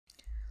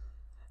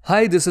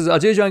Hi, this is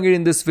Ajay Jangir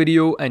in this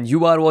video and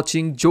you are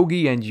watching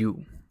Jogi and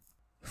You.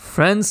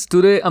 Friends,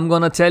 today I'm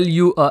gonna tell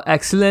you an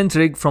excellent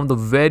trick from the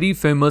very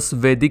famous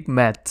Vedic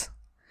math.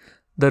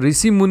 The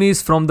Rishi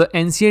Munis from the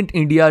ancient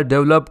India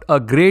developed a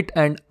great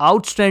and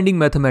outstanding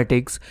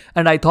mathematics,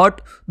 and I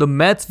thought the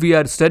maths we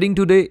are studying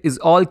today is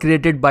all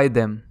created by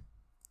them.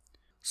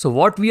 So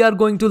what we are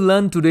going to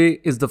learn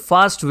today is the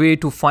fast way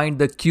to find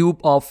the cube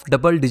of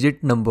double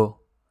digit number.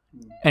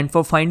 And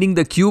for finding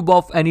the cube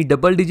of any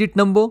double digit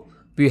number,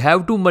 we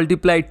have to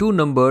multiply two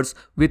numbers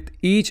with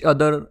each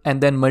other and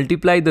then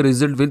multiply the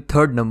result with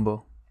third number.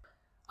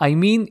 I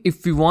mean,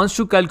 if we want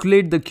to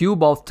calculate the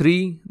cube of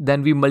 3,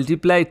 then we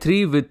multiply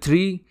 3 with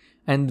 3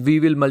 and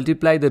we will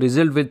multiply the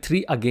result with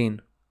 3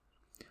 again.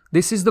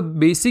 This is the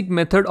basic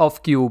method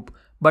of cube,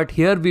 but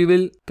here we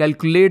will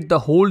calculate the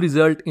whole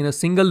result in a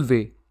single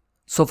way.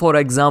 So for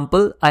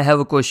example, I have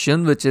a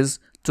question which is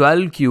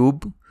 12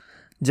 cube.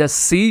 Just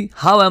see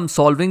how I am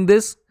solving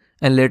this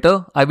and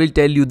later I will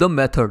tell you the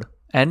method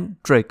and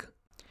trick.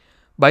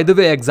 By the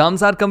way,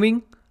 exams are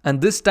coming and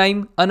this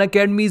time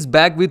Unacademy is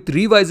back with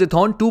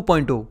Revise-a-thon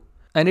 2.0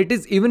 and it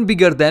is even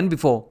bigger than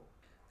before.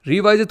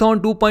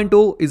 Revise-a-thon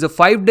 2.0 is a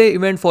 5-day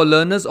event for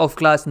learners of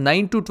class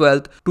 9 to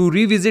 12th to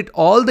revisit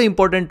all the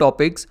important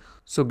topics,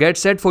 so get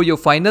set for your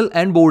final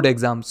and board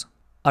exams.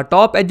 Our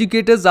top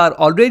educators are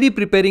already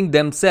preparing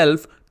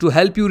themselves to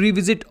help you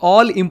revisit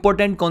all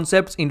important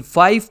concepts in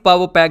 5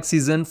 power pack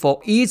season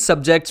for each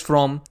subject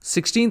from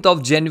 16th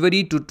of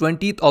January to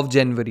 20th of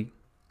January.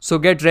 So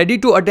get ready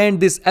to attend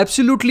this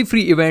absolutely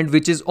free event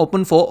which is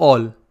open for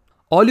all.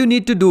 All you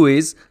need to do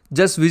is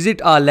just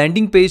visit our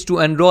landing page to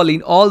enroll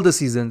in all the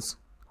seasons.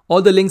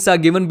 All the links are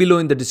given below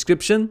in the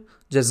description.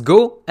 Just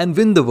go and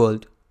win the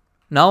world.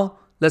 Now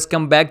let's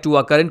come back to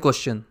our current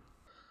question.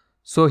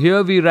 So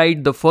here we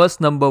write the first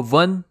number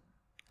 1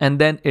 and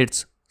then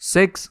it's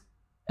 6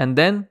 and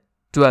then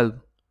 12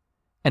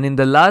 and in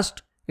the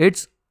last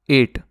it's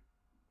 8.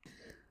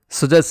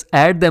 So just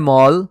add them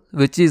all,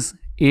 which is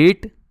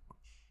 8,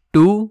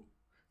 2,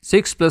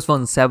 6 plus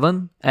 1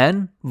 7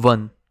 and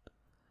 1.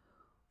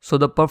 So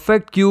the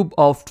perfect cube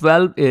of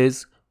 12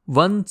 is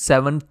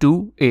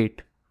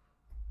 1728.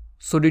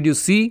 So did you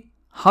see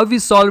how we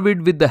solve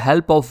it with the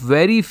help of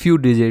very few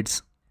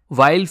digits?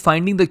 While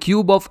finding the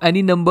cube of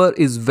any number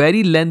is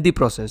very lengthy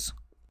process.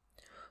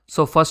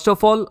 So first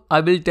of all, I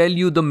will tell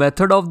you the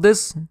method of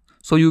this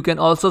so you can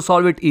also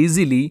solve it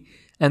easily,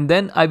 and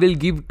then I will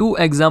give two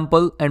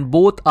examples and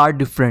both are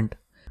different.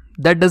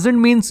 That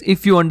doesn't mean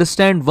if you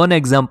understand one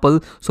example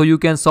so you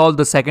can solve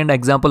the second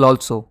example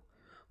also.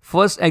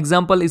 First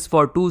example is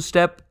for 2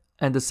 steps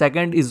and the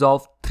second is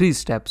of 3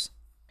 steps.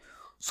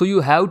 So you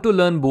have to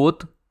learn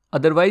both,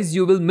 otherwise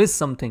you will miss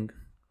something.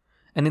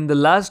 And in the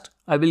last,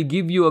 I will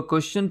give you a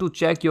question to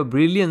check your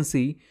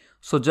brilliancy,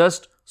 so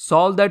just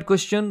solve that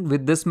question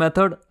with this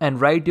method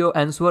and write your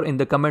answer in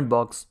the comment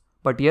box.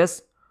 But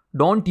yes,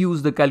 don't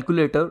use the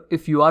calculator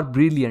if you are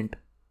brilliant.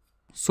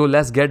 So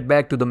let's get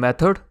back to the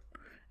method.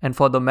 And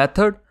for the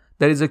method,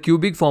 there is a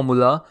cubic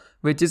formula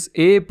which is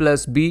a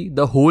plus b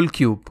the whole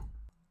cube.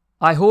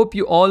 I hope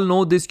you all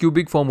know this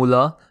cubic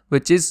formula,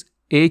 which is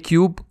a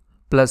cube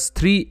plus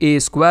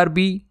 3a square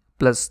b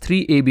plus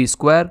 3ab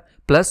square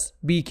plus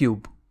b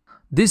cube.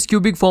 This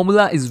cubic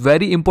formula is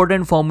very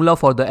important formula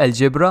for the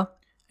algebra,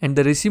 and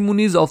the Rishi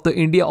Munis of the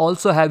India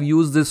also have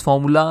used this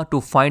formula to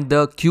find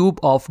the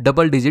cube of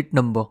double digit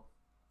number.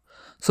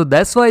 So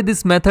that's why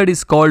this method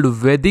is called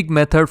Vedic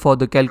method for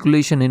the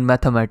calculation in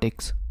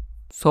mathematics.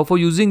 So for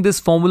using this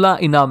formula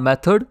in our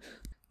method,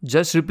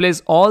 just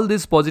replace all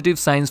these positive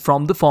signs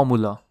from the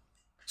formula.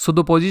 So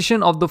the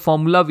position of the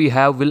formula we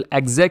have will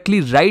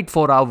exactly right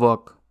for our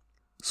work.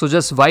 So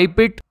just wipe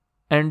it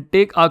and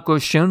take our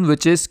question,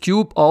 which is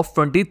cube of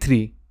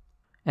 23.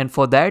 And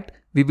for that,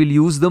 we will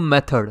use the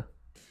method.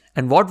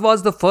 And what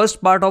was the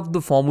first part of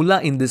the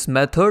formula in this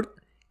method?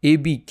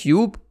 AB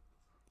cube.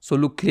 So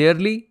look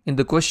clearly in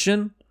the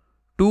question,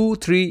 2,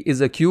 3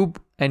 is a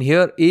cube and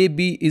here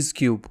AB is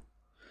cube.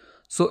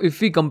 So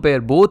if we compare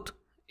both,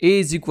 A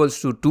is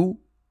equals to 2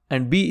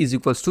 and B is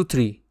equals to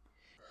 3.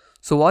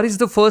 So what is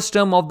the first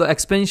term of the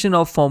expansion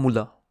of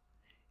formula?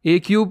 A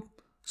cube.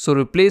 So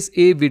replace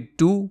A with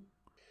 2.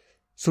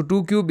 So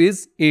 2 cube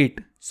is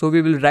 8. So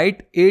we will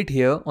write 8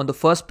 here on the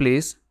first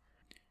place.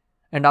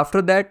 And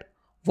after that,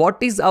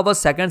 what is our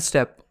second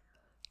step?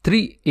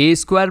 3a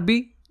square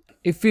b.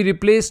 If we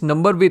replace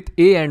number with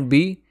a and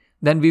b,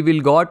 then we will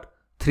got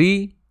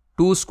 3,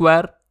 2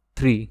 square,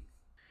 3.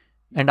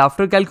 And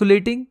after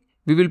calculating,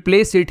 we will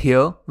place it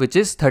here, which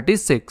is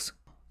 36.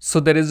 So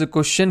there is a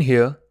question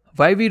here,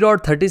 why we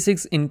wrote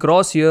 36 in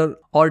cross here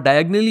or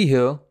diagonally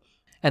here?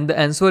 And the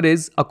answer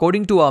is,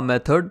 according to our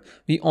method,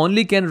 we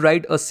only can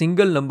write a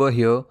single number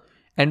here,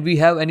 and we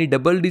have any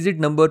double digit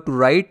number to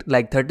write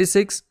like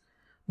 36,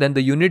 then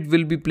the unit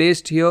will be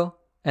placed here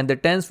and the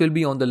tens will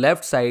be on the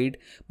left side.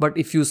 But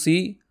if you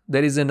see,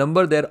 there is a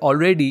number there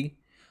already,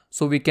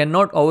 so we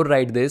cannot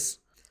overwrite this.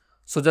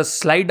 So just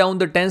slide down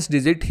the tens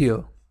digit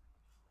here.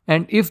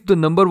 And if the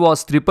number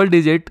was triple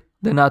digit,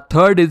 then our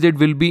third digit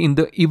will be in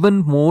the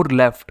even more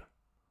left.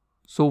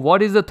 So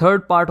what is the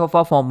third part of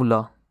our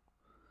formula?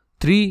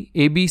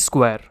 3ab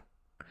square.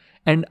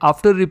 And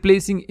after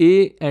replacing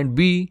a and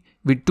b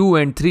with 2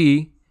 and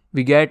 3,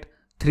 we get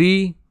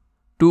 3,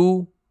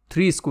 2,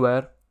 3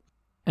 square.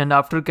 And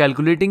after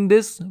calculating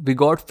this, we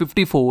got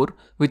 54,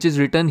 which is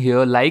written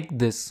here like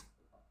this.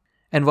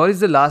 And what is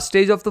the last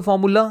stage of the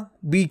formula?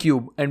 B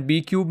cube, and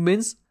B cube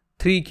means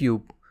 3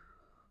 cube.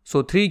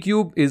 So 3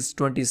 cube is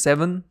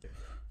 27.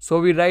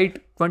 So we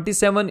write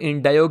 27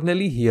 in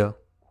diagonally here.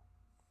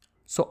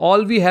 So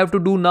all we have to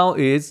do now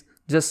is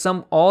just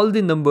sum all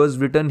the numbers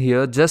written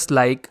here, just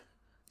like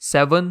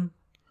 7,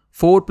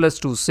 4 plus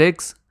 2,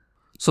 6.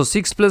 So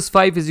 6 plus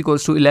 5 is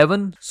equals to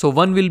 11. So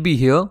 1 will be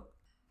here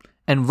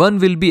and 1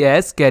 will be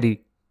as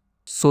carry.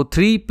 So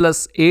 3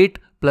 plus 8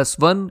 plus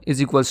 1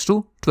 is equals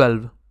to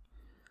 12.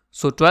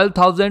 So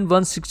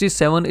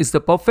 12,167 is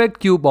the perfect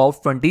cube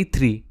of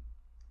 23.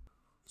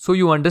 So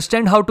you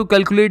understand how to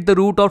calculate the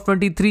root of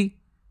 23?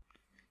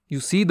 You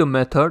see the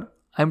method.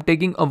 I am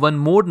taking a one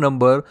more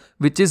number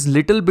which is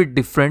little bit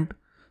different.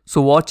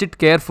 So watch it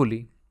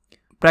carefully.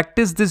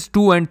 Practice this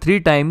 2 and 3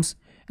 times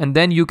and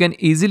then you can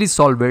easily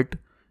solve it.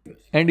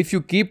 And if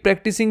you keep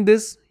practicing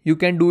this, you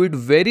can do it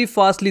very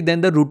fastly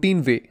than the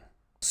routine way.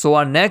 So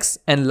our next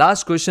and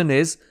last question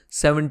is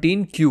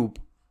 17 cube.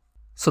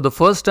 So the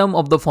first term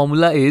of the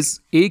formula is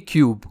a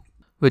cube,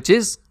 which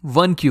is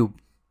 1 cube.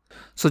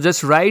 So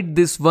just write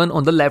this one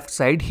on the left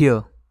side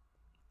here.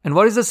 And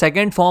what is the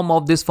second form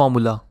of this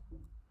formula?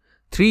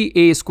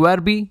 3a square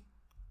b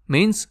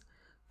means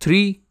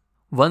 3,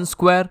 1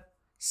 square,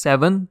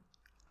 7.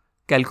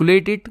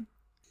 Calculate it.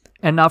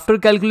 And after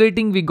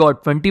calculating, we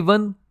got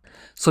 21.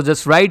 So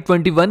just write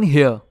 21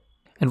 here.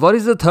 And what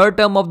is the third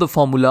term of the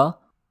formula?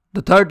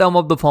 The third term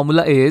of the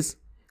formula is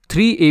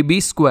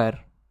 3ab square,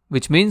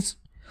 which means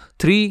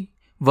 3,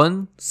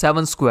 1,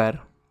 7 square.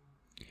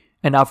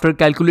 And after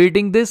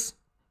calculating this,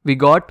 we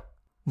got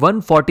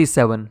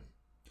 147.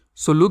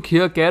 So look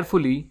here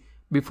carefully.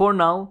 Before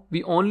now,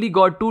 we only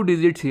got 2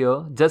 digits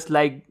here, just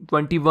like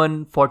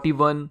 21,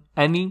 41,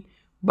 any.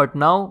 But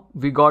now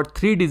we got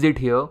 3 digits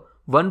here,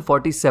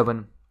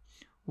 147.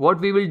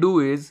 What we will do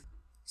is,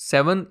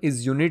 7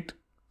 is unit,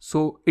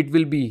 so it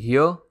will be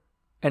here.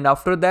 And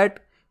after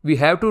that, we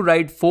have to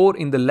write 4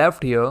 in the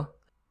left here.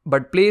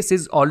 But place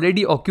is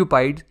already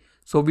occupied,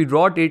 so we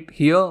wrote it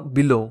here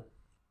below.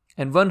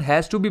 And 1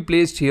 has to be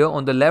placed here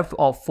on the left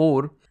of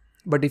 4.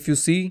 But if you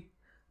see,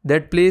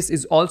 that place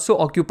is also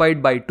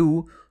occupied by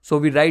 2. So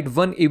we write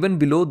 1 even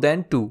below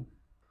than 2.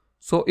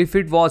 So if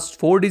it was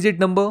 4-digit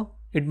number,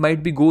 it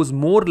might be goes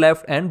more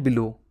left and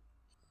below.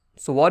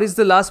 So what is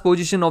the last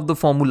position of the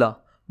formula?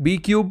 B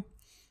cube,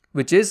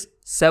 which is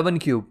 7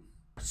 cube.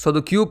 So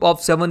the cube of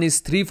 7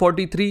 is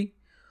 343.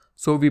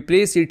 So we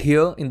place it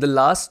here in the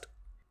last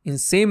in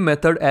same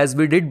method as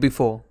we did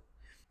before.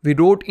 We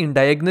wrote in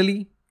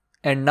diagonally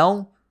and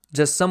now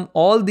just sum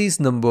all these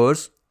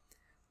numbers.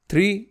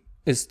 3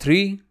 is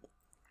 3.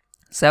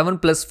 7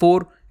 plus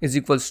 4 is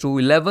equals to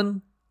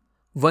 11.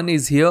 1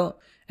 is here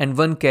and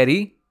 1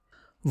 carry.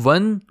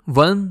 1,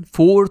 1,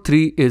 4,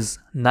 3 is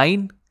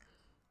 9.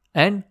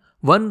 And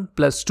 1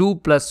 plus 2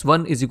 plus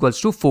 1 is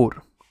equals to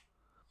 4.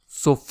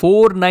 So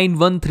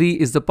 4913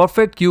 is the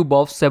perfect cube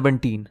of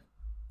 17.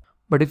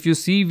 But if you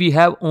see, we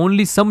have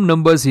only some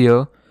numbers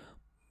here.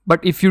 But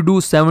if you do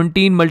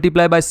 17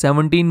 multiply by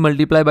 17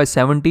 multiply by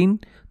 17,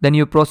 then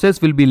your process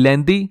will be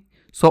lengthy.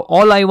 So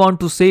all I want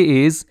to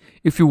say is,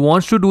 if you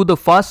want to do the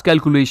fast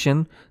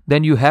calculation,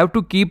 then you have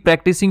to keep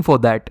practicing for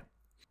that.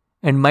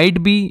 And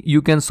might be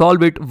you can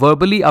solve it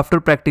verbally after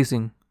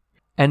practicing.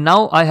 And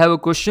now I have a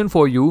question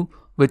for you,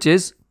 which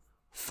is,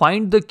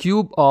 find the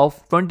cube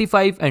of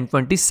 25 and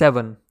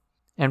 27.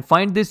 And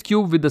find this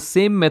cube with the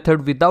same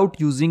method without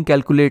using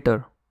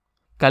calculator.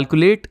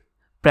 Calculate,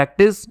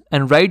 practice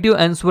and write your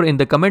answer in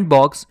the comment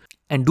box,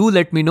 and do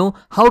let me know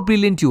how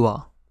brilliant you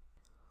are.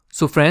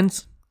 So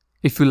friends,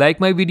 if you like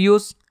my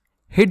videos,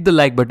 hit the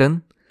like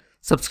button,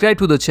 subscribe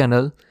to the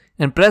channel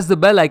and press the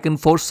bell icon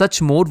for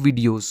such more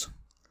videos.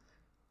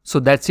 So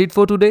that's it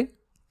for today.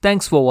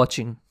 Thanks for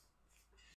watching.